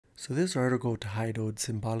So this article titled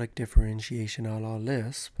Symbolic Differentiation a la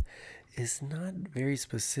Lisp is not very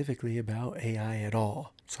specifically about AI at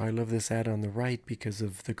all. So I love this ad on the right because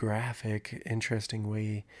of the graphic, interesting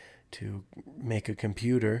way to make a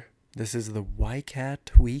computer. This is the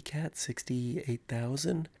WeCat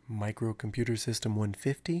 68000 Microcomputer System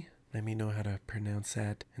 150. Let me know how to pronounce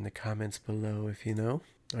that in the comments below if you know.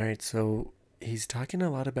 Alright, so he's talking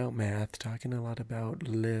a lot about math, talking a lot about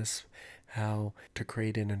Lisp, how to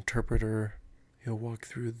create an interpreter. He'll walk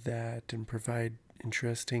through that and provide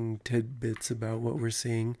interesting tidbits about what we're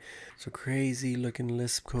seeing. So crazy looking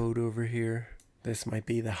Lisp code over here. This might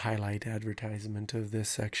be the highlight advertisement of this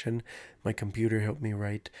section. My computer helped me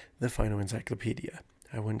write the final encyclopedia.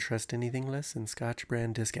 I wouldn't trust anything less than Scotch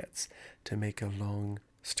brand diskettes to make a long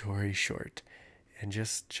story short. And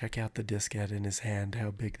just check out the diskette in his hand,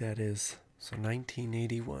 how big that is. So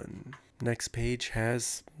 1981. Next page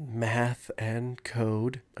has math and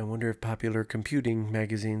code. I wonder if popular computing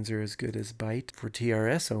magazines are as good as Byte. For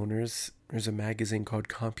TRS owners, there's a magazine called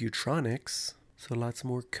Computronics. So lots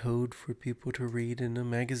more code for people to read in a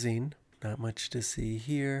magazine. Not much to see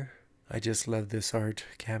here. I just love this art.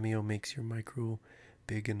 Cameo makes your micro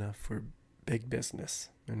big enough for big business.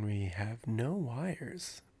 And we have no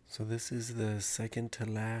wires. So this is the second to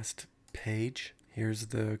last page. Here's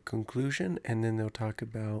the conclusion, and then they'll talk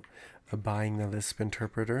about buying the Lisp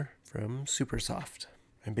interpreter from Supersoft.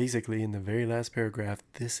 And basically in the very last paragraph,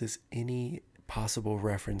 this is any possible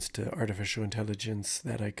reference to artificial intelligence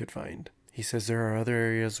that I could find. He says there are other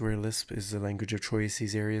areas where Lisp is the language of choice.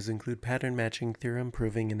 These areas include pattern matching, theorem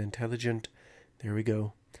proving, and intelligent, there we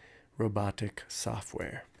go, robotic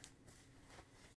software.